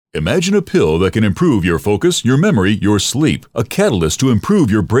Imagine a pill that can improve your focus, your memory, your sleep, a catalyst to improve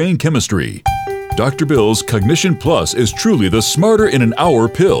your brain chemistry. Dr. Bill's Cognition Plus is truly the smarter in an hour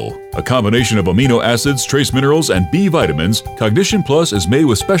pill. A combination of amino acids, trace minerals, and B vitamins, Cognition Plus is made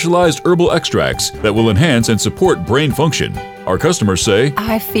with specialized herbal extracts that will enhance and support brain function. Our customers say,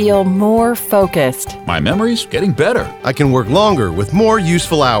 I feel more focused. My memory's getting better. I can work longer with more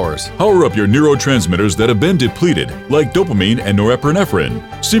useful hours. Power up your neurotransmitters that have been depleted, like dopamine and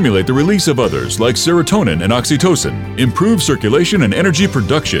norepinephrine. Stimulate the release of others, like serotonin and oxytocin. Improve circulation and energy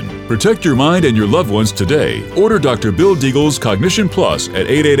production. Protect your mind and your loved ones today. Order Dr. Bill Deagle's Cognition Plus at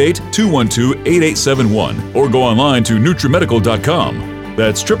 888-212-8871 or go online to NutriMedical.com.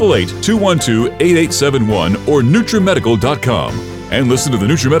 That's 888-212-8871 or NutriMedical.com. And listen to the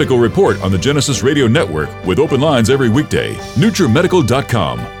NutriMedical Report on the Genesis Radio Network with open lines every weekday.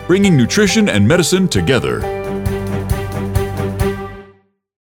 NutriMedical.com, bringing nutrition and medicine together.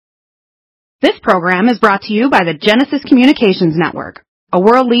 This program is brought to you by the Genesis Communications Network, a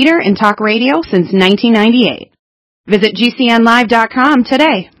world leader in talk radio since 1998. Visit GCNlive.com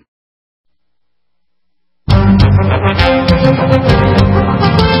today.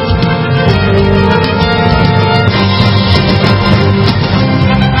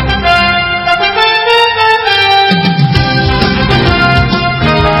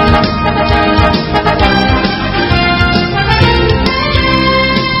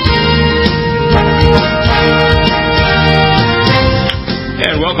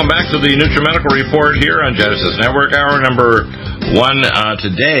 Welcome back to the NutriMedical Report here on Genesis Network. Hour number 1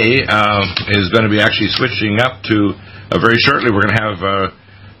 today is going to be actually switching up to very shortly. We're going to have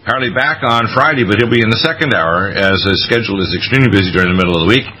Harley back on Friday, but he'll be in the second hour as his schedule is extremely busy during the middle of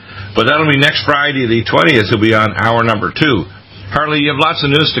the week. But that'll be next Friday, the 20th. He'll be on hour number 2. Harley, you have lots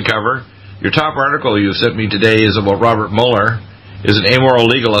of news to cover. Your top article you sent me today is about Robert Mueller, is an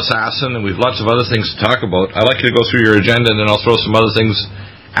amoral legal assassin, and we've lots of other things to talk about. I'd like you to go through your agenda, and then I'll throw some other things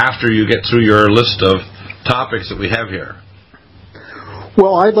after you get through your list of topics that we have here.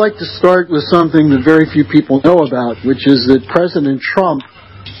 Well, I'd like to start with something that very few people know about, which is that President Trump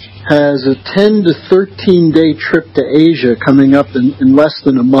has a 10 to 13-day trip to Asia coming up in less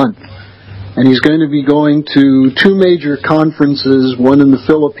than a month. And he's going to be going to 2 major conferences, one in the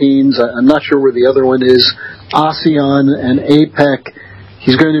Philippines, I'm not sure where the other one is, ASEAN and APEC.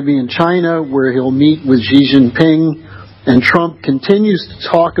 He's going to be in China, where he'll meet with Xi Jinping. And Trump continues to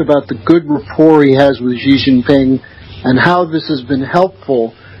talk about the good rapport he has with Xi Jinping and how this has been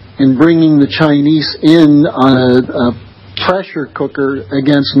helpful in bringing the Chinese in on a pressure cooker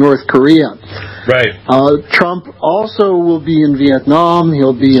against North Korea. Right. Trump also will be in Vietnam.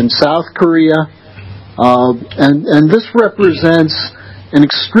 He'll be in South Korea. And this represents an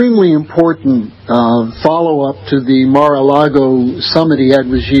extremely important follow-up to the Mar-a-Lago summit he had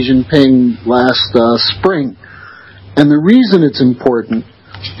with Xi Jinping last spring. And the reason it's important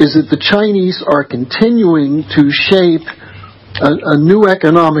is that the Chinese are continuing to shape a new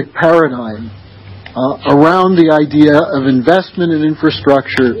economic paradigm around the idea of investment in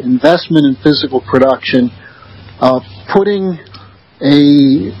infrastructure, investment in physical production, putting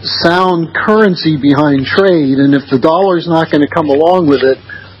a sound currency behind trade. And if the dollar's not going to come along with it,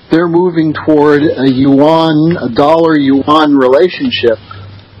 they're moving toward a dollar-yuan relationship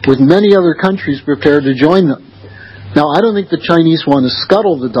with many other countries prepared to join them. Now, I don't think the Chinese want to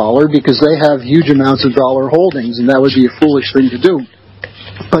scuttle the dollar because they have huge amounts of dollar holdings, and that would be a foolish thing to do.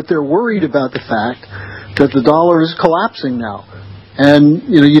 But they're worried about the fact that the dollar is collapsing now. And,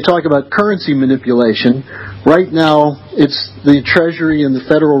 you talk about currency manipulation. Right now, it's the Treasury and the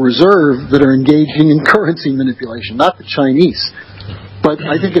Federal Reserve that are engaging in currency manipulation, not the Chinese. But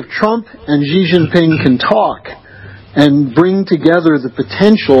I think if Trump and Xi Jinping can talk and bring together the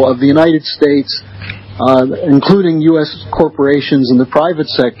potential of the United States, including U.S. corporations and the private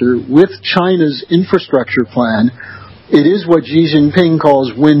sector, with China's infrastructure plan, it is what Xi Jinping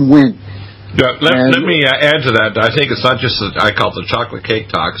calls win-win. Let me add to that. I think it's not just I call it the chocolate cake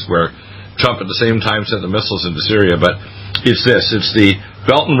talks, where Trump at the same time sent the missiles into Syria, but it's this. It's the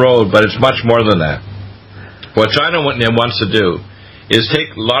Belt and Road, but it's much more than that. What China wants to do is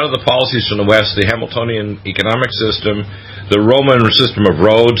take a lot of the policies from the West, the Hamiltonian economic system, the Roman system of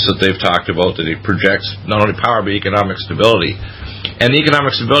roads that they've talked about, that it projects not only power but economic stability. And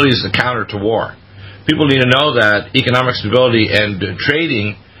economic stability is the counter to war. People need to know that economic stability and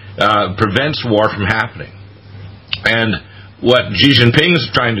trading prevents war from happening. And what Xi Jinping is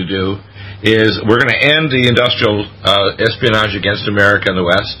trying to do is we're going to end the industrial espionage against America and the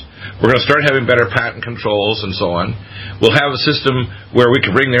West. We're going to start having better patent controls and so on. We'll have a system where we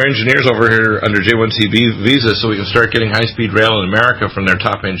can bring their engineers over here under J1C visa so we can start getting high-speed rail in America from their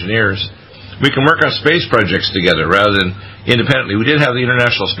top engineers. We can work on space projects together rather than independently. We did have the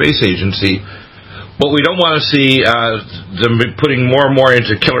International Space Agency, but we don't want to see them putting more and more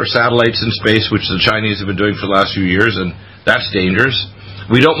into killer satellites in space, which the Chinese have been doing for the last few years, and that's dangerous.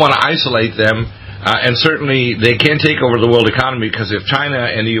 We don't want to isolate them. And certainly they can't take over the world economy, because if China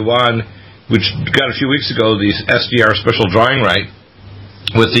and the yuan, which got a few weeks ago the SDR special drawing right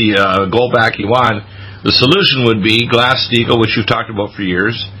with the gold-backed yuan, the solution would be Glass-Steagall, which you've talked about for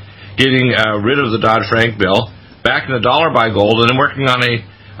years, getting rid of the Dodd-Frank bill, backing the dollar by gold, and then working on a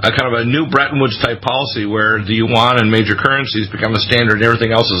kind of a new Bretton Woods-type policy where the yuan and major currencies become the standard and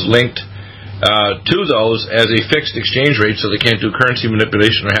everything else is linked to those as a fixed exchange rate, so they can't do currency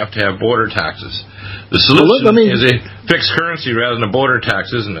manipulation or have to have border taxes. The solution is a fixed currency rather than a border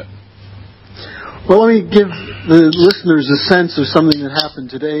tax, isn't it? Well, let me give the listeners a sense of something that happened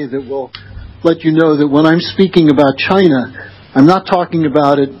today that will let you know that when I'm speaking about China, I'm not talking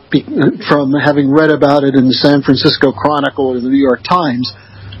about it from having read about it in the San Francisco Chronicle or the New York Times,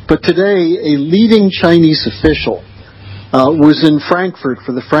 but today a leading Chinese official was in Frankfurt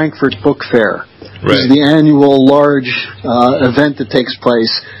for the Frankfurt Book Fair. Right. This is the annual large event that takes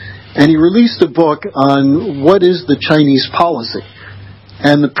place. And he released a book on what is the Chinese policy.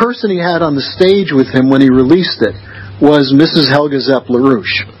 And the person he had on the stage with him when he released it was Mrs. Helga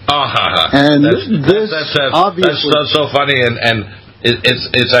Zepp-LaRouche. And that's so funny, and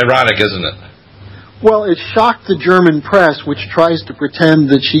it's ironic, isn't it? Well, it shocked the German press, which tries to pretend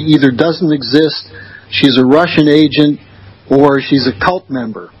that she either doesn't exist, she's a Russian agent, or she's a cult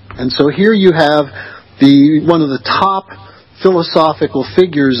member. And so here you have one of the top philosophical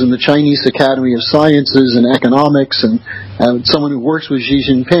figures in the Chinese Academy of Sciences and Economics, and someone who works with Xi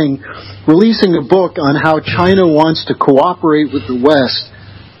Jinping, releasing a book on how China wants to cooperate with the West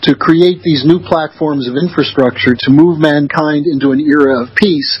to create these new platforms of infrastructure to move mankind into an era of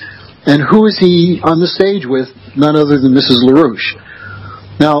peace. And who is he on the stage with? None other than Mrs. LaRouche.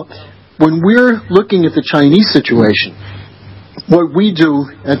 Now, when we're looking at the Chinese situation, what we do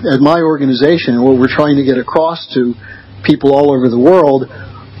at my organization and what we're trying to get across to people all over the world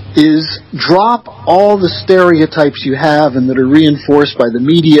is drop all the stereotypes you have and that are reinforced by the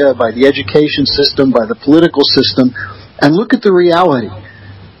media, by the education system, by the political system, and look at the reality.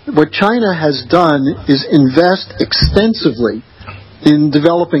 What China has done is invest extensively in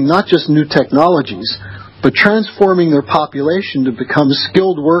developing not just new technologies, but transforming their population to become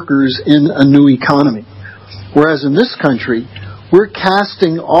skilled workers in a new economy. Whereas in this country, we're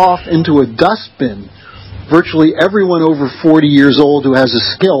casting off into a dustbin virtually everyone over 40 years old who has a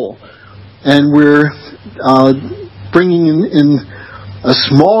skill, and we're bringing in a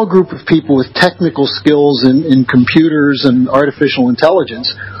small group of people with technical skills in computers and artificial intelligence,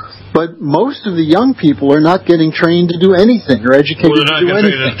 but most of the young people are not getting trained to do anything or educated to do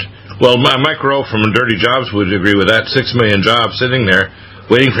anything. Well, Mike Rowe from Dirty Jobs would agree with that. 6 million jobs sitting there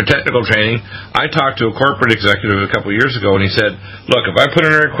waiting for technical training. I talked to a corporate executive a couple of years ago, and he said, look, if I put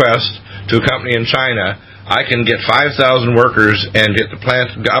in a request to a company in China, I can get 5,000 workers and get the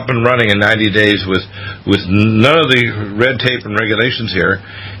plant up and running in 90 days with none of the red tape and regulations here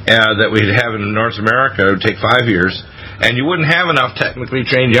that we'd have in North America. It would take 5 years. And you wouldn't have enough technically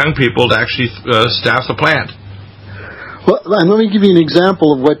trained young people to actually staff the plant. Well, and let me give you an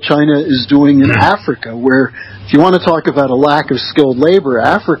example of what China is doing in Africa, where if you want to talk about a lack of skilled labor,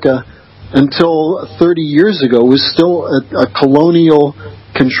 Africa, until 30 years ago, was still a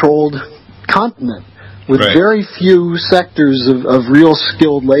colonial-controlled continent with very few sectors of real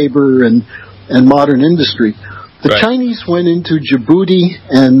skilled labor and modern industry. The Chinese went into Djibouti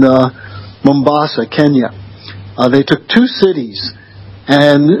and Mombasa, Kenya. They took 2 cities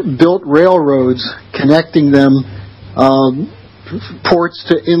and built railroads connecting them ports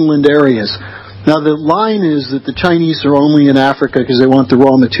to inland areas. Now, the line is that the Chinese are only in Africa because they want the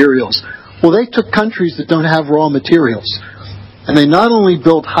raw materials. Well, they took countries that don't have raw materials, and they not only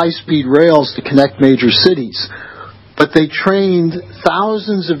built high-speed rails to connect major cities, but they trained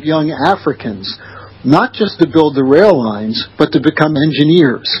thousands of young Africans, not just to build the rail lines, but to become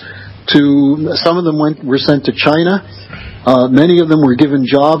engineers. Some of them were sent to China. Many of them were given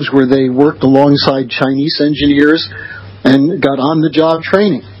jobs where they worked alongside Chinese engineers and got on-the-job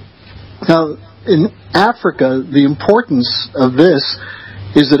training. Now, in Africa, the importance of this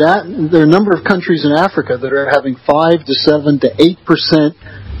is that there are a number of countries in Africa that are having 5 to 7 to 8%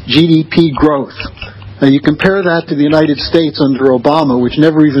 GDP growth. Now, you compare that to the United States under Obama, which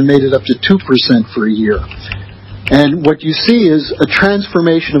never even made it up to 2% for a year. And what you see is a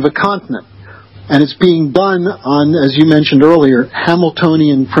transformation of a continent. And it's being done on, as you mentioned earlier,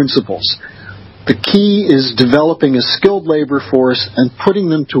 Hamiltonian principles. The key is developing a skilled labor force and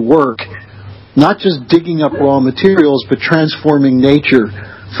putting them to work, not just digging up raw materials, but transforming nature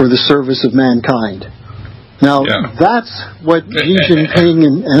for the service of mankind. Now, that's what Xi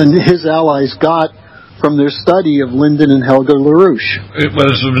Jinping and his allies got from their study of Lyndon and Helga LaRouche. It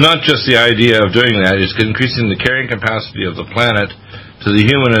was not just the idea of doing that, it's increasing the carrying capacity of the planet to the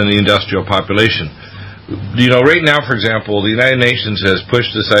human and the industrial population. Right now, for example, the United Nations has pushed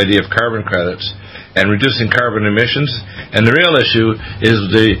this idea of carbon credits and reducing carbon emissions, and the real issue is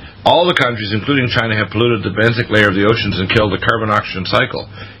all the countries, including China, have polluted the benthic layer of the oceans and killed the carbon-oxygen cycle.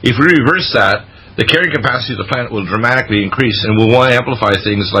 If we reverse that, the carrying capacity of the planet will dramatically increase, and we'll want to amplify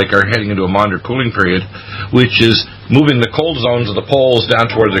things like our heading into a moderate cooling period, which is moving the cold zones of the poles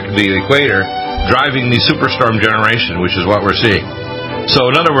down toward the equator, driving the superstorm generation, which is what we're seeing. So,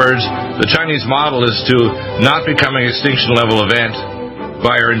 in other words, the Chinese model is to not become an extinction level event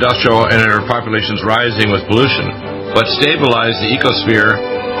by our industrial and our populations rising with pollution, but stabilize the ecosphere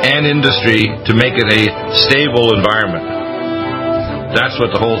and industry to make it a stable environment. That's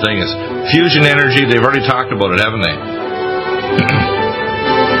what the whole thing is. Fusion energy, they've already talked about it, haven't they?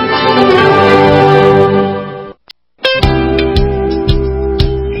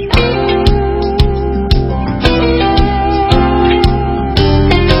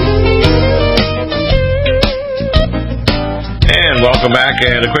 Welcome back,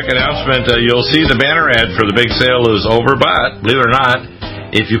 and a quick announcement. You'll see the banner ad for the big sale is over, but believe it or not,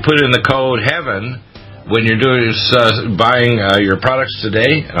 if you put in the code HEAVEN when you're buying your products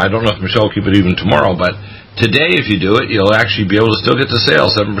today, and I don't know if Michelle will keep it even tomorrow, but today if you do it, you'll actually be able to still get the sale,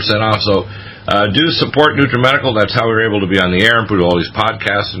 7% off. So do support NutriMedical. That's how we're able to be on the air and put all these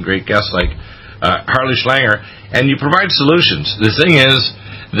podcasts and great guests like Harley Schlanger, and you provide solutions. The thing is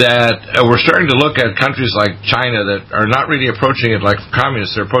that we're starting to look at countries like China that are not really approaching it like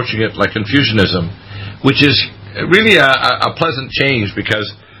communists, they're approaching it like Confucianism, which is really a pleasant change, because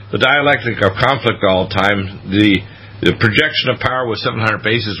the dialectic of conflict all the time, the projection of power with 700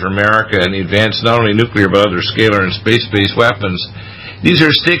 bases for America and the advanced not only nuclear but other scalar and space-based weapons, these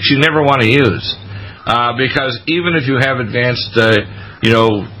are sticks you never want to use, because even if you have advanced,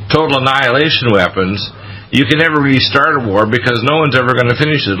 total annihilation weapons, you can never really start a war because no one's ever going to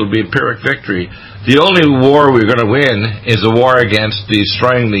finish it. It'll be a Pyrrhic victory. The only war we're going to win is a war against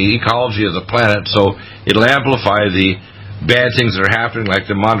destroying the ecology of the planet, so it'll amplify the bad things that are happening, like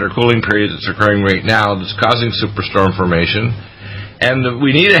the moderate cooling period that's occurring right now that's causing superstorm formation. And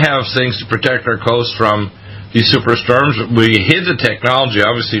we need to have things to protect our coast from these superstorms. We hid the technology,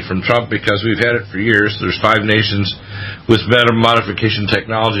 obviously, from Trump because we've had it for years. There's 5 nations with better modification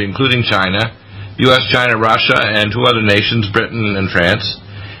technology, including China, U.S., China, Russia, and 2 other nations, Britain and France.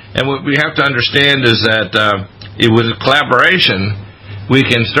 And what we have to understand is that with collaboration, we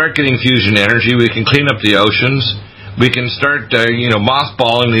can start getting fusion energy, we can clean up the oceans, we can start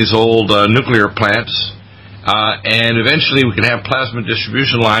mothballing these old nuclear plants, and eventually we can have plasma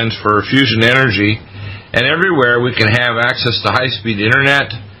distribution lines for fusion energy, and everywhere we can have access to high-speed internet.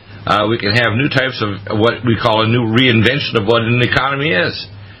 We can have new types of what we call a new reinvention of what an economy is.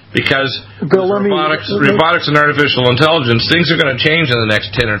 Because Bill, robotics and artificial intelligence, things are going to change in the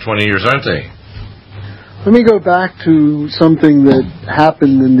next 10 or 20 years, aren't they? Let me go back to something that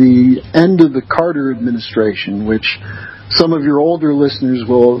happened in the end of the Carter administration, which some of your older listeners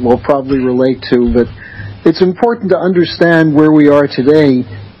will probably relate to, but it's important to understand where we are today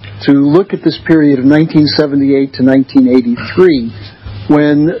to look at this period of 1978 to 1983,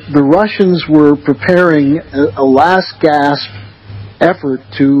 when the Russians were preparing a last gasp effort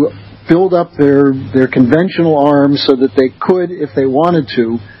to build up their conventional arms so that they could, if they wanted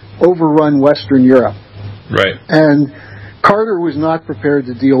to, overrun Western Europe. Right. And Carter was not prepared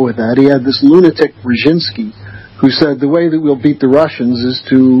to deal with that. He had this lunatic Brzezinski who said the way that we'll beat the Russians is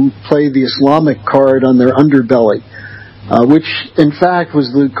to play the Islamic card on their underbelly, which in fact was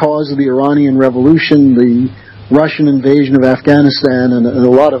the cause of the Iranian Revolution, the Russian invasion of Afghanistan, and a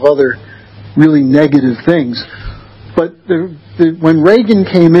lot of other really negative things. But when Reagan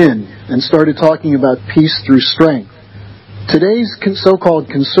came in and started talking about peace through strength, today's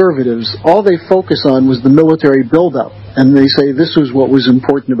so-called conservatives, all they focus on was the military buildup, and they say this was what was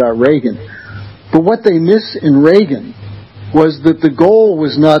important about Reagan. But what they miss in Reagan was that the goal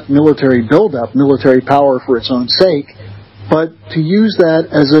was not military buildup, military power for its own sake, but to use that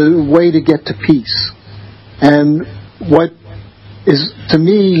as a way to get to peace. And what is, to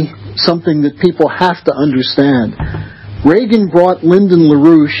me, something that people have to understand. Reagan brought Lyndon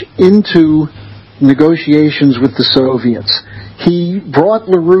LaRouche into negotiations with the Soviets. He brought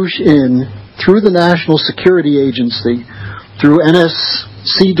LaRouche in through the National Security Agency, through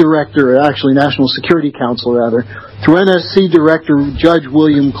NSC Director, actually National Security Council rather, through NSC Director Judge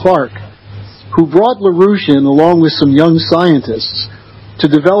William Clark, who brought LaRouche in along with some young scientists to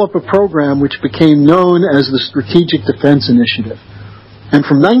develop a program which became known as the Strategic Defense Initiative. And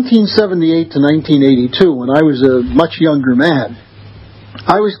from 1978 to 1982, when I was a much younger man,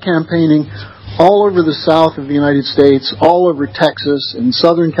 I was campaigning all over the south of the United States, all over Texas and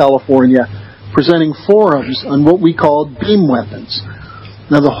Southern California, presenting forums on what we called beam weapons.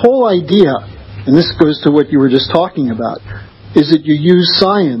 Now, the whole idea, and this goes to what you were just talking about, is that you use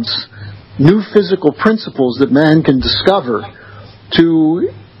science, new physical principles that man can discover,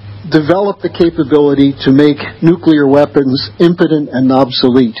 to develop the capability to make nuclear weapons impotent and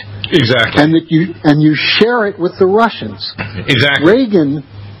obsolete. Exactly. And you share it with the Russians. Exactly.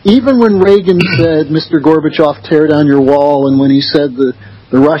 Even when Reagan said, Mr. Gorbachev, tear down your wall, and when he said the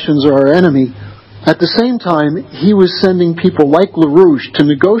Russians are our enemy, at the same time, he was sending people like LaRouche to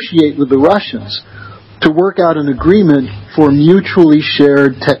negotiate with the Russians to work out an agreement for mutually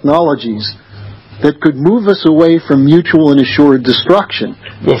shared technologies that could move us away from mutual and assured destruction,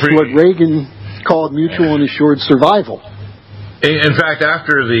 what Reagan called mutual and assured survival. In fact,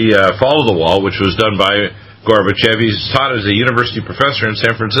 after the fall of the wall, which was done by Gorbachev, he's taught as a university professor in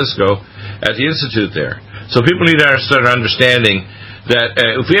San Francisco at the Institute there. So people need to start understanding that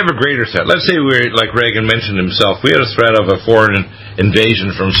if we have a greater threat, let's say we're, like Reagan mentioned himself, we had a threat of a foreign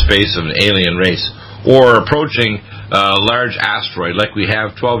invasion from space of an alien race, or approaching a large asteroid like we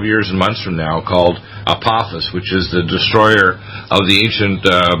have 12 years and months from now called Apophis, which is the destroyer of the ancient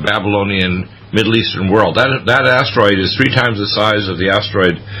Babylonian Middle Eastern world. That asteroid is 3 times the size of the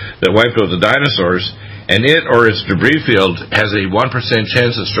asteroid that wiped out the dinosaurs, and it or its debris field has a 1%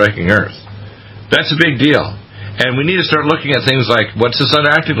 chance of striking Earth. That's a big deal. And we need to start looking at things like, what's the sun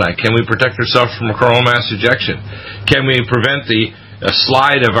acting like? Can we protect ourselves from a coronal mass ejection? Can we prevent the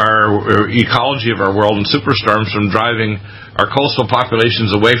slide of our ecology of our world and superstorms from driving our coastal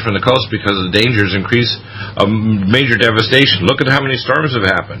populations away from the coast because the dangers increase major devastation? Look at how many storms have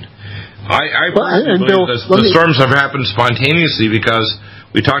happened. I personally believe the storms have happened spontaneously because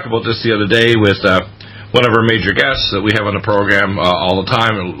we talked about this the other day with one of our major guests that we have on the program all the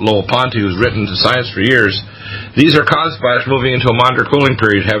time, Lowell Ponte, who's written to science for years. These are caused by us moving into a moderate cooling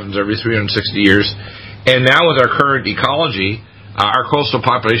period, happens every 360 years. And now with our current ecology, our coastal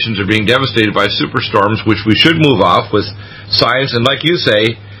populations are being devastated by superstorms, which we should move off with science. And like you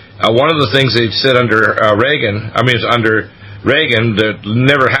say, one of the things they said under Reagan that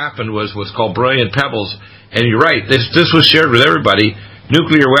never happened was what's called brilliant pebbles. And you're right, this was shared with everybody.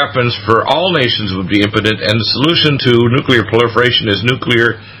 Nuclear weapons for all nations would be impotent, and the solution to nuclear proliferation is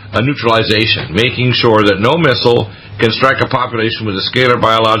nuclear neutralization, making sure that no missile can strike a population with a scalar,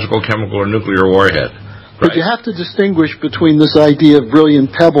 biological, chemical, or nuclear warhead. But you have to distinguish between this idea of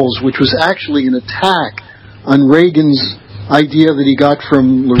brilliant pebbles, which was actually an attack on Reagan's idea that he got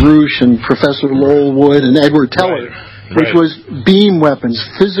from LaRouche and Professor Lowell Wood and Edward Teller, which was beam weapons,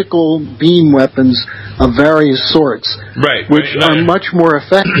 physical beam weapons of various sorts, which are much more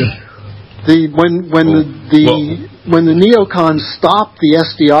effective. When the neocons stopped the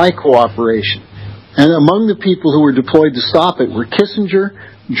SDI cooperation, and among the people who were deployed to stop it were Kissinger,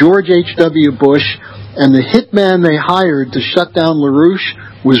 George H.W. Bush, and the hitman they hired to shut down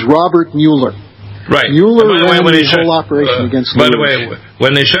LaRouche was Robert Mueller. Mueller ran the whole operation against LaRouche. By the way,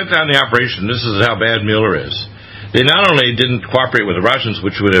 when they shut down the operation, this is how bad Mueller is. They not only didn't cooperate with the Russians,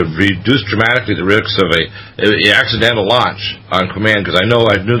 which would have reduced dramatically the risks of a accidental launch on command, because I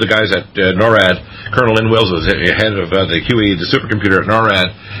knew the guys at NORAD. Colonel Lynn Wills was head of the QE, the supercomputer at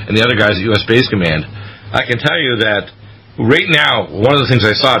NORAD, and the other guys at U.S. Space Command. I can tell you that right now, one of the things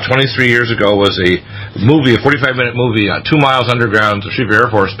I saw 23 years ago was a 45-minute movie 2 miles underground to Shreveport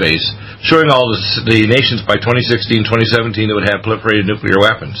Air Force Base, showing all the nations by 2016, 2017 that would have proliferated nuclear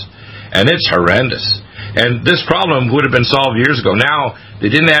weapons. And it's horrendous. And this problem would have been solved years ago. Now,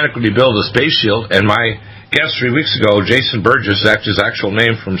 they didn't adequately build a space shield, and my guest 3 weeks ago, Jason Burgess, his actual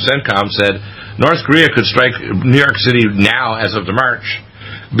name from CENTCOM, said North Korea could strike New York City now as of the March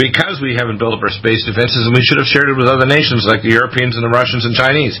because we haven't built up our space defenses, and we should have shared it with other nations like the Europeans and the Russians and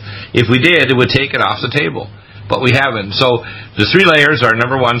Chinese. If we did, it would take it off the table. But we haven't. So the 3 layers are,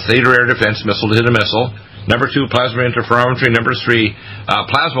 number 1, theater air defense, missile to hit a missile. Number 2, plasma interferometry. Number 3,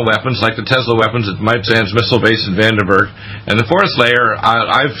 plasma weapons like the Tesla weapons at Maitland's missile base in Vandenberg. And the 4th layer,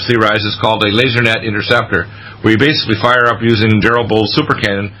 I've theorized, is called a laser net interceptor, where you basically fire up using Gerald Bull's super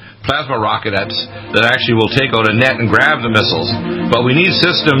cannon plasma rockets that actually will take out a net and grab the missiles. But we need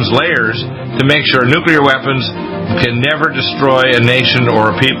systems, layers, to make sure nuclear weapons can never destroy a nation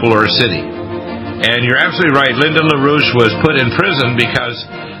or a people or a city. And you're absolutely right. Lyndon LaRouche was put in prison because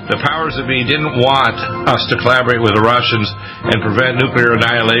the powers that be didn't want us to collaborate with the Russians and prevent nuclear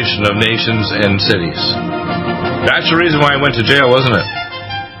annihilation of nations and cities. That's the reason why I went to jail, wasn't it?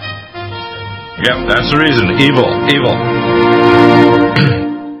 Yep, that's the reason. Evil.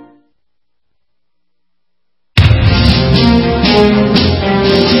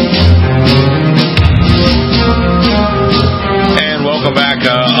 And welcome back.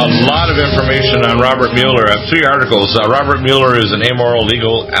 A lot of information on Robert Mueller. I have 3 articles. Robert Mueller is an amoral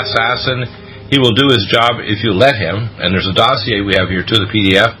legal assassin. He will do his job if you let him. And there's a dossier we have here too, the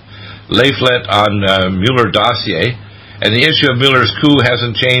PDF. Leaflet on Mueller dossier. And the issue of Mueller's coup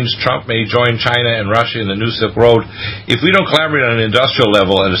hasn't changed. Trump may join China and Russia in the new Silk Road. If we don't collaborate on an industrial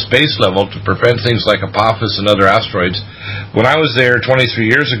level and a space level to prevent things like Apophis and other asteroids, when I was there 23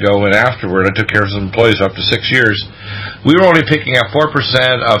 years ago and afterward, I took care of some employees up to 6 years, we were only picking up 4%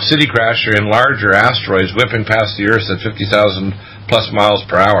 of city crasher and larger asteroids whipping past the Earth at 50,000 plus miles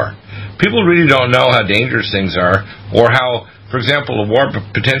per hour. People really don't know how dangerous things are, or how, for example, a war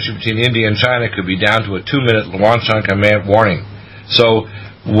potential between India and China could be down to a 2-minute launch on command warning. So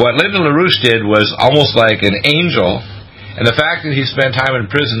what Lyndon LaRouche did was almost like an angel, and the fact that he spent time in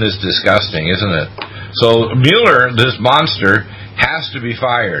prison is disgusting, isn't it? So Mueller, this monster, has to be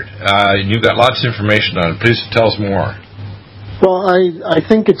fired. You've got lots of information on it. Please tell us more. Well, I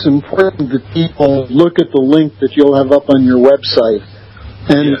think it's important that people look at the link that you'll have up on your website.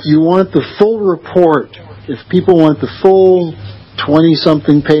 And yes. If you want the full report, if people want the full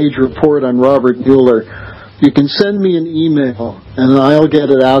 20-something page report on Robert Mueller, you can send me an email and I'll get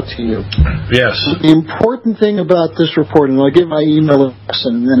it out to you. Yes. The important thing about this report, and I'll give my email address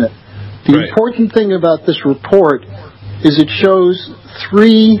in a minute, the important thing about this report is it shows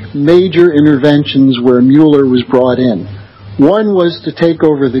 3 major interventions where Mueller was brought in. One was to take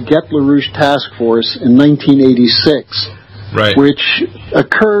over the Get LaRouche Task Force in 1986. Right. Which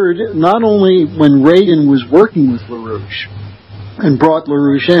occurred not only when Reagan was working with LaRouche and brought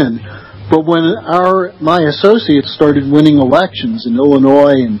LaRouche in, but when my associates started winning elections in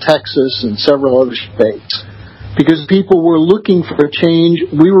Illinois and Texas and several other states. Because people were looking for a change.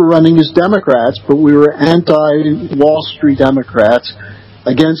 We were running as Democrats, but we were anti-Wall Street Democrats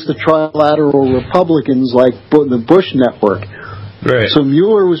against the trilateral Republicans like the Bush network. Right. So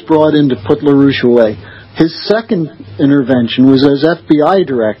Mueller was brought in to put LaRouche away. His second intervention was as FBI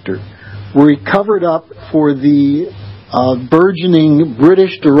director, where he covered up for the burgeoning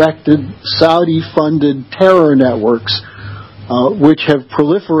British-directed, Saudi-funded terror networks, which have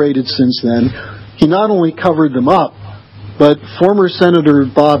proliferated since then. He not only covered them up, but former Senator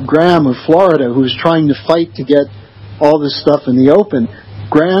Bob Graham of Florida, who was trying to fight to get all this stuff in the open,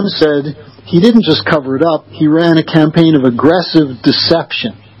 Graham said he didn't just cover it up, he ran a campaign of aggressive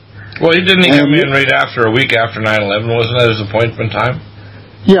deception. Well, didn't he come in right after, a week after 9/11? Wasn't that his appointment time?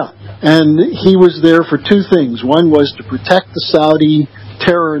 Yeah, and he was there for 2 things. One was to protect the Saudi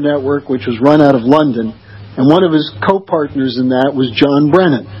terror network, which was run out of London, and one of his co-partners in that was John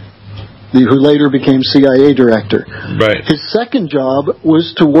Brennan, who later became CIA director. Right. His second job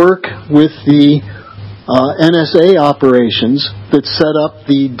was to work with the NSA operations that set up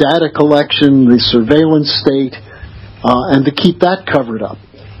the data collection, the surveillance state, and to keep that covered up.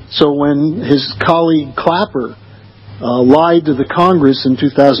 So when his colleague Clapper lied to the Congress in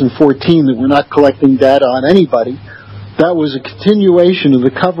 2014 that we're not collecting data on anybody, that was a continuation of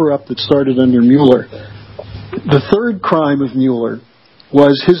the cover-up that started under Mueller. The third crime of Mueller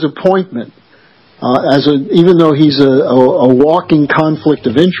was his appointment, even though he's a walking conflict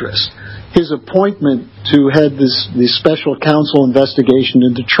of interest, his appointment to head the special counsel investigation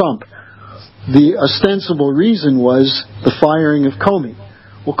into Trump. The ostensible reason was the firing of Comey.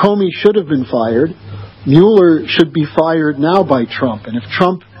 Well, Comey should have been fired. Mueller should be fired now by Trump. And if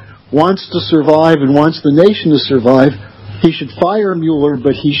Trump wants to survive and wants the nation to survive, he should fire Mueller,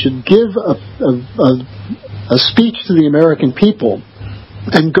 but he should give a speech to the American people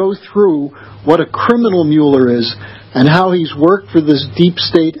and go through what a criminal Mueller is and how he's worked for this deep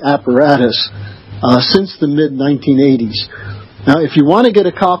state apparatus since the mid-1980s. Now, if you want to get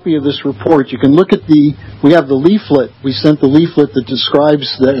a copy of this report, you can look at we have the leaflet. We sent the leaflet that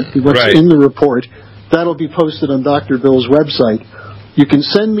describes what's in the report. That'll be posted on Dr. Bill's website. You can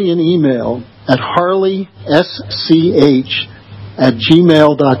send me an email at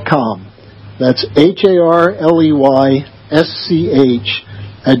harleysch@gmail.com. That's harleysch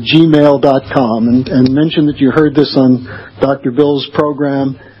and mention that you heard this on Dr. Bill's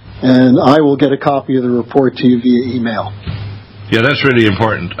program, and I will get a copy of the report to you via email. Yeah, that's really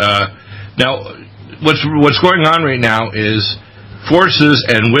important. Now, what's going on right now is forces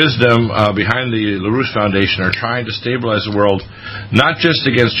and wisdom behind the LaRouche Foundation are trying to stabilize the world, not just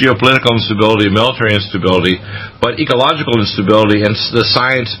against geopolitical instability, military instability, but ecological instability, and the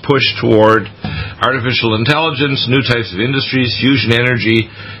science push toward artificial intelligence, new types of industries, fusion energy,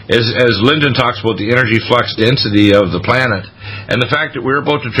 as Lyndon talks about the energy flux density of the planet, and the fact that we're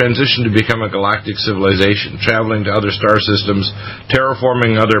about to transition to become a galactic civilization, traveling to other star systems,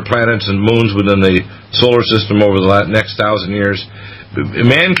 terraforming other planets and moons within the solar system over the next 1,000 years.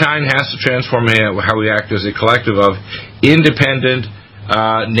 Mankind has to transform how we act as a collective of independent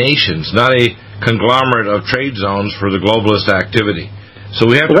nations, not a conglomerate of trade zones for the globalist activity. So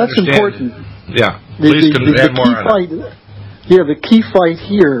we have to that's understand. Important. Yeah, please add more on that. Yeah, the key fight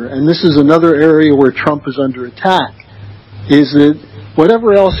here, and this is another area where Trump is under attack, is that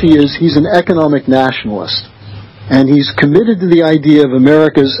whatever else he is, he's an economic nationalist. And he's committed to the idea of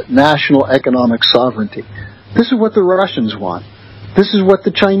America's national economic sovereignty. This is what the Russians want. This is what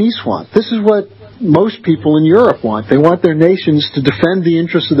the Chinese want. This is what most people in Europe want. They want their nations to defend the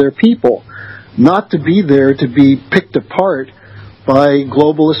interests of their people, not to be there to be picked apart by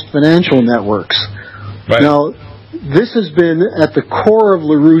globalist financial networks. Right. Now, this has been at the core of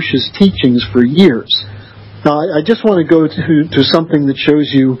LaRouche's teachings for years. Now, I just want to go to something that shows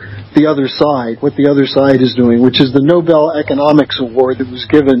you the other side, what the other side is doing, which is the Nobel Economics Award that was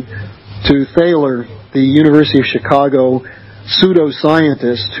given to Thaler, the University of Chicago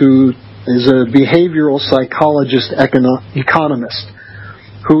pseudoscientist who is a behavioral psychologist economist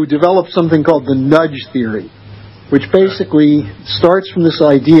who developed something called the nudge theory, which basically starts from this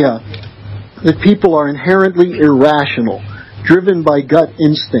idea that people are inherently irrational, driven by gut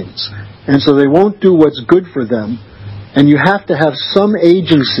instincts, and so they won't do what's good for them, and you have to have some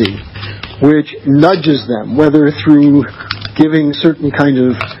agency which nudges them, whether through giving certain kind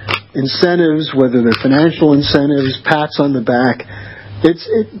of incentives, whether they're financial incentives, pats on the back.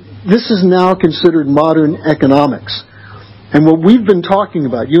 This is now considered modern economics. And what we've been talking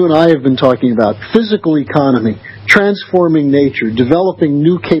about, you and I have been talking about, physical economy, transforming nature, developing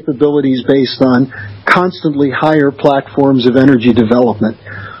new capabilities based on constantly higher platforms of energy development.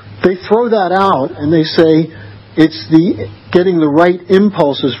 They throw that out and they say it's getting the right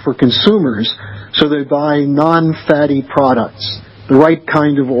impulses for consumers so they buy non-fatty products, the right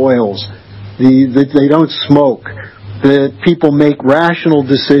kind of oils, that they don't smoke, that people make rational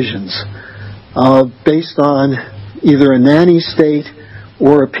decisions based on either a nanny state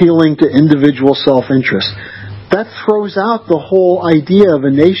or appealing to individual self-interest. That throws out the whole idea of a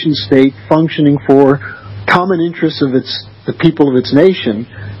nation-state functioning for common interests of the people of its nation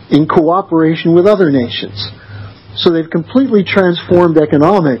in cooperation with other nations. So they've completely transformed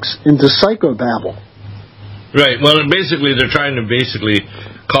economics into psychobabble. Right. Well, basically, they're trying to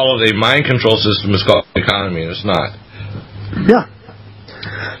call it a mind control system. It's called economy, and it's not. Yeah.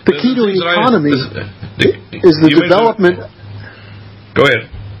 The key to an economy is the development. Go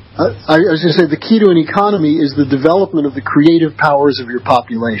ahead. I was going to say the key to an economy is the development of the creative powers of your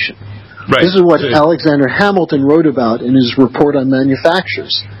population. Right. This is what Alexander Hamilton wrote about in his report on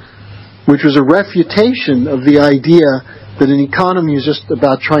manufactures, which was a refutation of the idea that an economy is just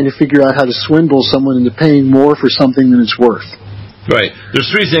about trying to figure out how to swindle someone into paying more for something than it's worth. Right. There's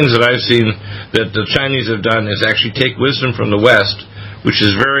three things that I've seen that the Chinese have done is actually take wisdom from the West, which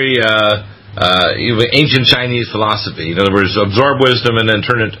is very ancient Chinese philosophy. In other words, absorb wisdom and then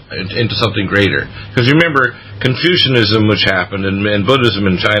turn it into something greater. Because remember, Confucianism, which happened, and Buddhism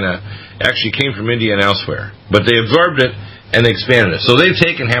in China, actually came from India and elsewhere. But they absorbed it and they expanded it. So they've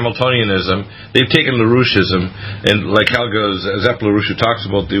taken Hamiltonianism, they've taken LaRoucheism, and like Helga, Zepp-LaRouche who talks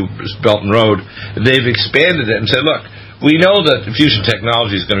about the Belt and Road, they've expanded it and said, look, we know that fusion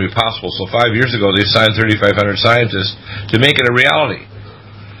technology is going to be possible. So 5 years ago, they signed 3,500 scientists to make it a reality.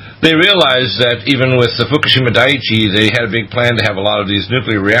 They realized that even with the Fukushima Daiichi, they had a big plan to have a lot of these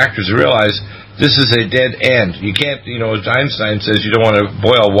nuclear reactors. They realized this is a dead end. You can't, as Einstein says, you don't want to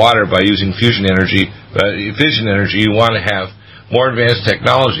boil water by using fission energy. You want to have more advanced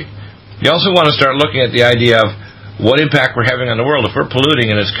technology. You also want to start looking at the idea of what impact we're having on the world. If we're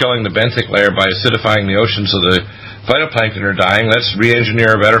polluting and it's killing the benthic layer by acidifying the oceans so the phytoplankton are dying, let's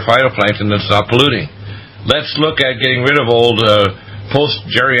re-engineer a better phytoplankton that's not polluting. Let's look at getting rid of old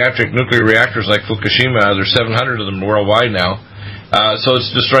post-geriatric nuclear reactors like Fukushima. There's 700 of them worldwide now. So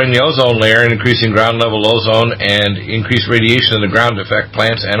it's destroying the ozone layer and increasing ground-level ozone and increased radiation in the ground to affect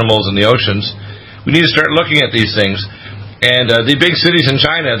plants, animals, and the oceans. We need to start looking at these things. And the big cities in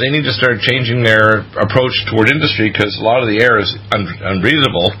China, they need to start changing their approach toward industry because a lot of the air is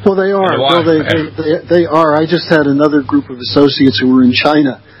unbreathable. Well, they are. They are. I just had another group of associates who were in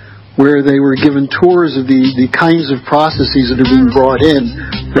China where they were given tours of the kinds of processes that are being brought in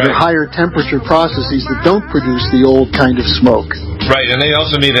that are higher temperature processes that don't produce the old kind of smoke. Right, and they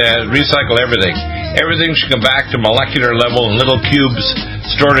also need to recycle everything. Everything should come back to molecular level in little cubes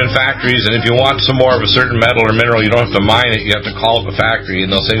stored in factories, and if you want some more of a certain metal or mineral, you don't have to mine it, you have to call up a factory and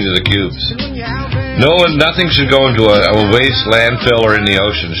they'll send you the cubes. Nothing should go into a waste landfill or in the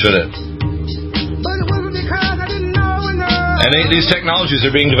ocean, should it? And these technologies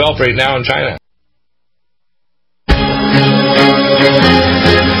are being developed right now in China.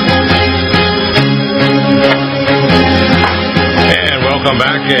 And welcome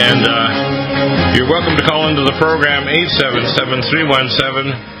back, and you're welcome to call into the program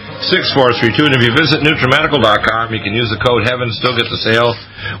 877-317-6432. And if you visit NutriMedical.com, you can use the code HEAVEN, still get the sale.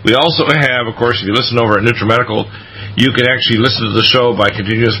 We also have, of course, if you listen over at NutriMedical, you can actually listen to the show by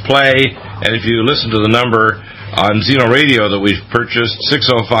continuous play. And if you listen to the number on Zeno Radio that we've purchased,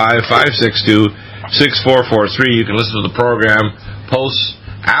 605-562-6443, you can listen to the program posts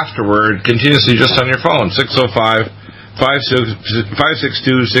afterward continuously just on your phone,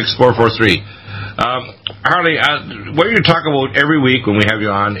 605-562-6443. Harley, what you talk about every week when we have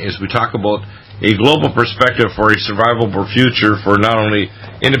you on is we talk about a global perspective for a survivable future for not only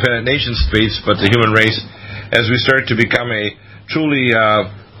independent nation states but the human race as we start to become a truly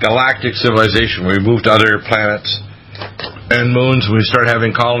galactic civilization. We move to other planets and moons. We start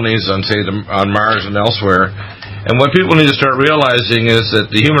having colonies on, say, on Mars and elsewhere. And what people need to start realizing is that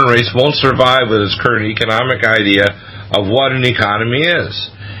the human race won't survive with its current economic idea of what an economy is.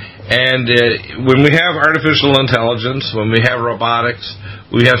 And when we have artificial intelligence, when we have robotics,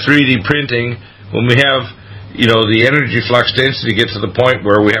 we have 3D printing, when we have, the energy flux density get to the point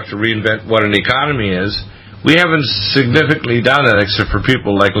where we have to reinvent what an economy is, we haven't significantly done that except for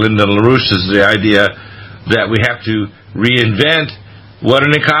people like LaRouche's the idea that we have to reinvent what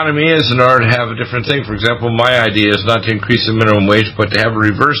an economy is in order to have a different thing. For example, my idea is not to increase the minimum wage, but to have a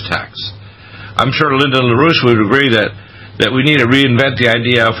reverse tax. I'm sure LaRouche would agree that we need to reinvent the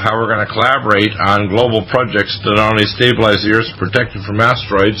idea of how we're going to collaborate on global projects to not only stabilize the Earth, protect it from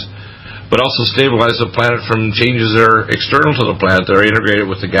asteroids, but also stabilize the planet from changes that are external to the planet, that are integrated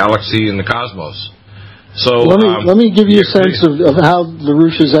with the galaxy and the cosmos. So let me give you a sense of how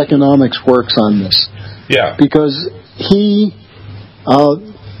LaRouche's economics works on this. Yeah. Because he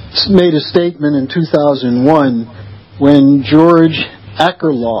made a statement in 2001 when George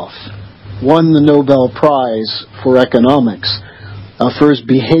Akerlof won the Nobel Prize for economics for his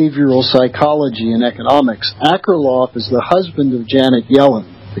behavioral psychology in economics. Akerlof is the husband of Janet Yellen,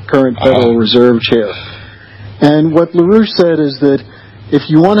 the current Federal Reserve Chair. And what LaRouche said is that if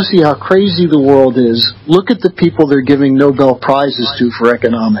you want to see how crazy the world is, look at the people they're giving Nobel Prizes to for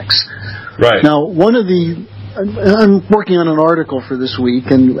economics. Right. Now, I'm working on an article for this week,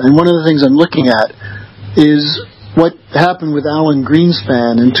 and one of the things I'm looking at is what happened with Alan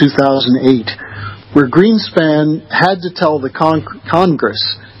Greenspan in 2008, where Greenspan had to tell the Congress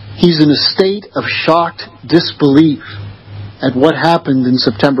he's in a state of shocked disbelief at what happened in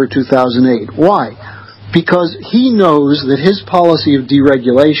September 2008. Why? Because he knows that his policy of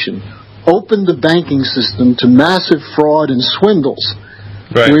deregulation opened the banking system to massive fraud and swindles,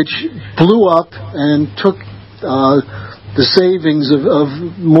 which blew up and took the savings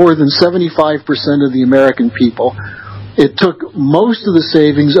of more than 75% of the American people. It took most of the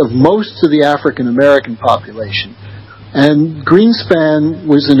savings of most of the African American population. And Greenspan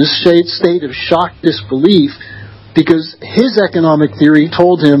was in a state of shocked disbelief because his economic theory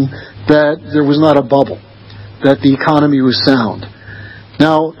told him that there was not a bubble, that the economy was sound.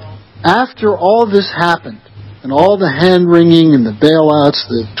 Now, after all this happened, and all the hand-wringing and the bailouts,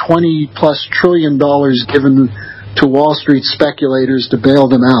 the $20+ trillion given to Wall Street speculators to bail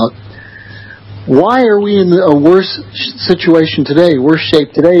them out, why are we in a worse situation today, worse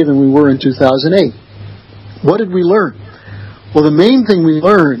shape today than we were in 2008? What did we learn? Well, the main thing we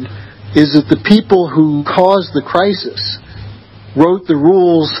learned is that the people who caused the crisis wrote the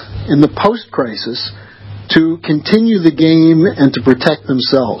rules in the post-crisis to continue the game and to protect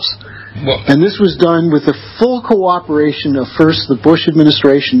themselves. And this was done with the full cooperation of first the Bush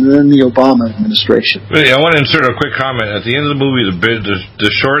administration and then the Obama administration. Really, I want to insert a quick comment. At the end of the movie,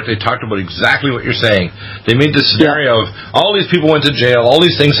 the short, they talked about exactly what you're saying. They made this scenario of all these people went to jail, all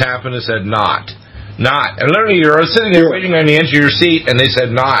these things happened, and said not. And literally, you're sitting there waiting on the edge of your seat, and they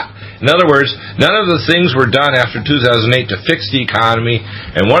said not. In other words, none of the things were done after 2008 to fix the economy,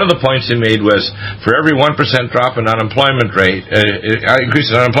 and one of the points he made was for every 1% drop in unemployment rate, increase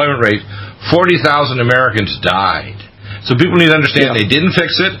in unemployment rate, 40,000 Americans died. So people need to understand they didn't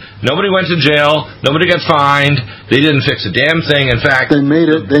fix it. Nobody went to jail. Nobody got fined. They didn't fix a damn thing. In fact, they made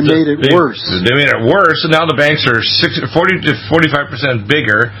it worse. They made it worse, and now the banks are 40 to 45%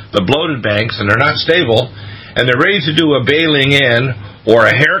 bigger, the bloated banks, and they're not stable, and they're ready to do a bailing in or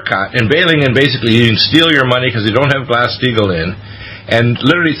a haircut. And bailing in, basically, you can steal your money because you don't have Glass-Steagall in, and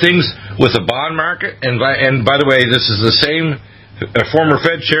literally things with the bond market. And by the way, this is the same former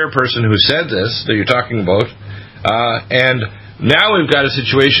Fed chairperson who said this that you're talking about. And now we've got a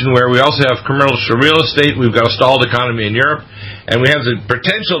situation where we also have commercial real estate, we've got a stalled economy in Europe, and we have the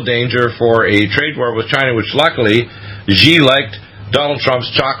potential danger for a trade war with China, which luckily Xi liked Donald Trump's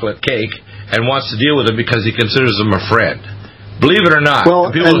chocolate cake and wants to deal with it because he considers him a friend. Believe it or not.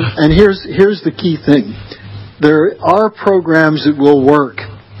 Well, and here's the key thing. There are programs that will work,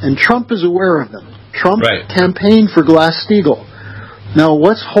 and Trump is aware of them. Trump campaigned for Glass-Steagall. Now,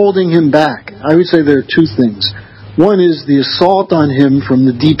 what's holding him back? I would say there are two things. One is the assault on him from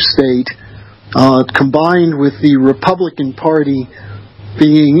the deep state, combined with the Republican Party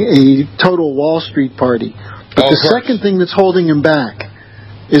being a total Wall Street party. But the second thing that's holding him back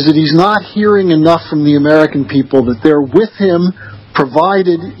is that he's not hearing enough from the American people that they're with him,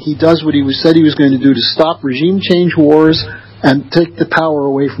 provided he does what he said he was going to do to stop regime change wars and take the power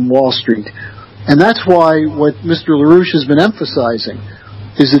away from Wall Street. And that's why what Mr. LaRouche has been emphasizing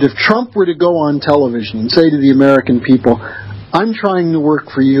is that if Trump were to go on television and say to the American people, I'm trying to work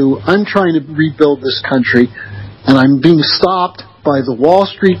for you, I'm trying to rebuild this country, and I'm being stopped by the Wall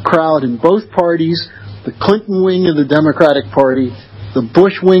Street crowd in both parties, the Clinton wing of the Democratic Party, the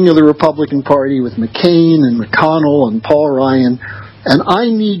Bush wing of the Republican Party with McCain and McConnell and Paul Ryan, and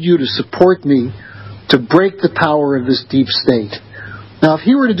I need you to support me to break the power of this deep state. Now, if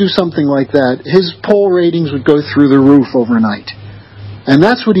he were to do something like that, his poll ratings would go through the roof overnight. And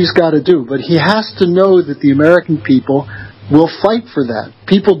that's what he's got to do. But he has to know that the American people will fight for that.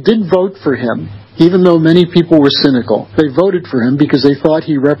 People did vote for him, even though many people were cynical. They voted for him because they thought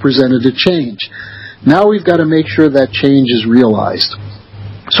he represented a change. Now we've got to make sure that change is realized.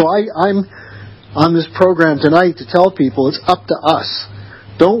 So I'm on this program tonight to tell people it's up to us.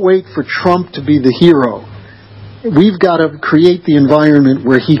 Don't wait for Trump to be the hero. We've got to create the environment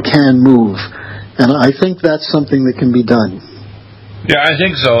where he can move. And I think that's something that can be done. Yeah, I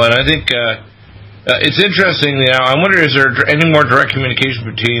think so, and I think it's interesting. I wonder, is there any more direct communication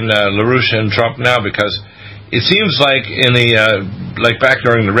between LaRouche and Trump now? Because it seems like in the like back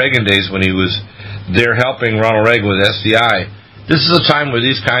during the Reagan days when he was there helping Ronald Reagan with SDI, this is a time where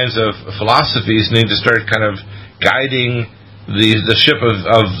these kinds of philosophies need to start kind of guiding the ship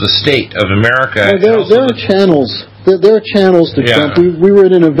of the state of America. Well, there are channels. There are channels to Trump. We were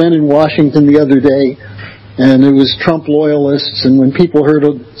at an event in Washington the other day. And it was Trump loyalists, and when people heard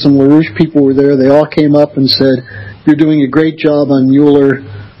some LaRouche people were there, they all came up and said, you're doing a great job on Mueller,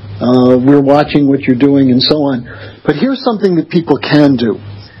 we're watching what you're doing, and so on. But here's something that people can do.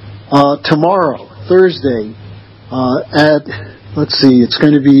 Tomorrow, Thursday, it's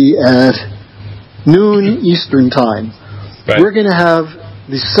going to be at noon Eastern Time. Right. We're going to have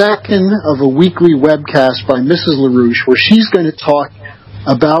the second of a weekly webcast by Mrs. LaRouche, where she's going to talk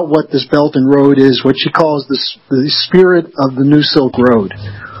about what this Belt and Road is, what she calls the spirit of the New Silk Road.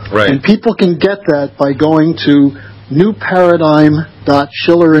 Right. And people can get that by going to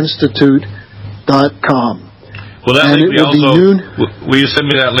newparadigm.schillerinstitute.com. Well, that link will you send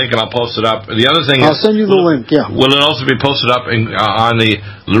me that link and I'll post it up? The other thing I'll send you the link, yeah. Will it also be posted up on the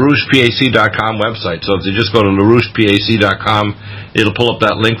LaRouchePAC.com website? So if you just go to LaRouchePAC.com, it'll pull up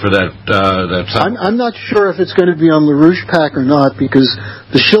that link for that site. I'm not sure if it's going to be on LaRouche PAC or not, because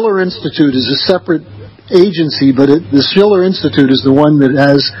the Schiller Institute is a separate agency, but the Schiller Institute is the one that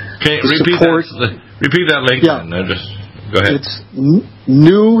has support. Repeat that link. Yeah. Just go ahead. It's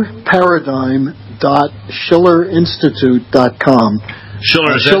newparadigm.schillerinstitute.com.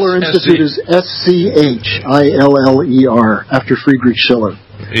 Schiller Institute is SCHILLER, after Friedrich Schiller.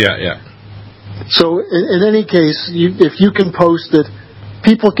 Yeah. So, in any case, if you can post it,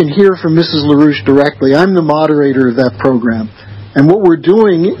 people can hear from Mrs. LaRouche directly. I'm the moderator of that program. And what we're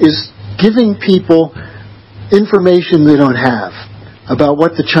doing is giving people information they don't have about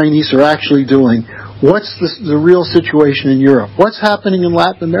what the Chinese are actually doing. What's the real situation in Europe? What's happening in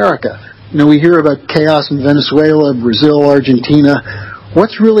Latin America? We hear about chaos in Venezuela, Brazil, Argentina.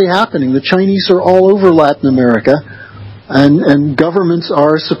 What's really happening? The Chinese are all over Latin America, and governments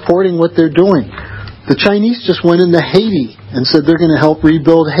are supporting what they're doing. The Chinese just went into Haiti and said they're going to help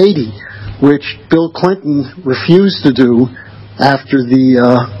rebuild Haiti, which Bill Clinton refused to do after he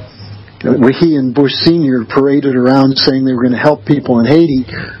and Bush Sr. paraded around saying they were going to help people in Haiti.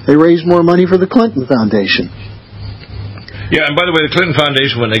 They raised more money for the Clinton Foundation. Yeah, and by the way, the Clinton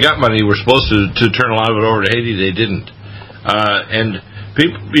Foundation, when they got money, were supposed to turn a lot of it over to Haiti. They didn't. And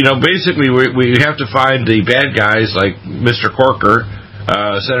people, basically we have to find the bad guys like Mr. Corker,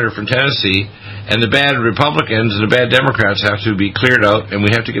 Senator from Tennessee, and the bad Republicans and the bad Democrats have to be cleared out, and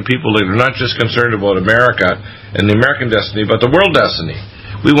we have to get people that are not just concerned about America and the American destiny, but the world destiny.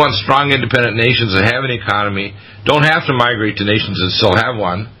 We want strong, independent nations that have an economy, don't have to migrate to nations that still have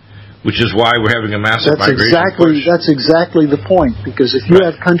one, which is why we're having a massive migration push. That's exactly the point, because if you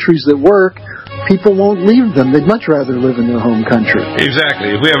have countries that work, people won't leave them. They'd much rather live in their home country.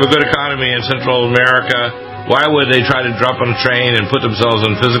 Exactly. If we have a good economy in Central America, why would they try to jump on a train and put themselves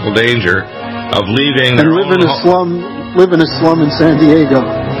in physical danger of leaving and live in a slum in San Diego?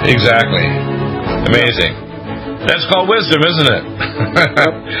 Exactly. Amazing. That's called wisdom, isn't it?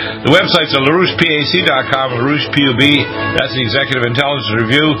 The website's at LaRouchePAC.com, LaRouche PUB. That's the Executive Intelligence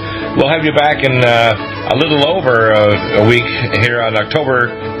Review. We'll have you back in a little over a week here on October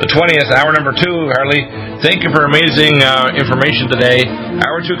the 20th, hour number 2. Harley, thank you for amazing information today.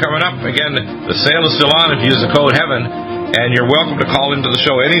 Hour 2 coming up. Again, the sale is still on if you use the code HEAVEN. And you're welcome to call into the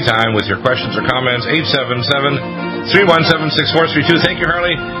show anytime with your questions or comments. 877-317-6432. Thank you,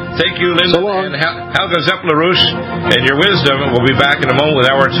 Harley. Thank you, Linda and Helga Zepp-LaRouche. And your wisdom. We'll be back in a moment with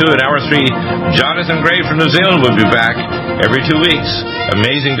Hour 2 and Hour 3. Jonathan Gray from New Zealand will be back every 2 weeks.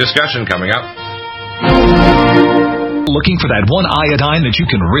 Amazing discussion coming up. Looking for that one iodine that you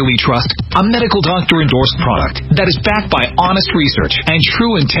can really trust? A medical doctor-endorsed product that is backed by honest research and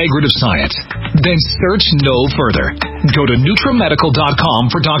true integrative science? Then search no further. Go to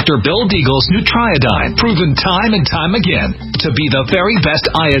NutriMedical.com for Dr. Bill Deagle's Nutriodine, proven time and time again to be the very best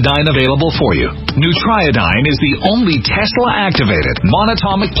iodine available for you. Nutriodine is the only Tesla-activated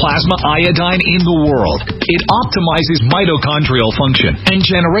monatomic plasma iodine in the world. It optimizes mitochondrial function and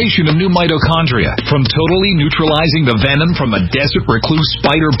generation of new mitochondria, from totally neutralizing the venom from a desert recluse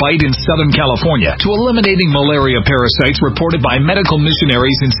spider bite in Southern California to eliminating malaria parasites reported by medical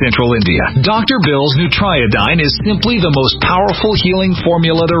missionaries in Central India. Dr. Bill's Nutriodine is simply the most powerful healing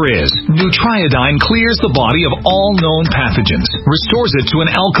formula there is. Nutriodine clears the body of all known pathogens, restores it to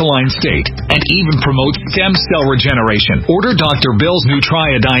an alkaline state, and even promotes stem cell regeneration. Order Dr. Bill's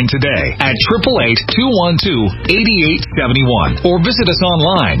Nutriodine today at 888-212-8871 or visit us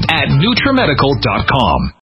online at NutriMedical.com.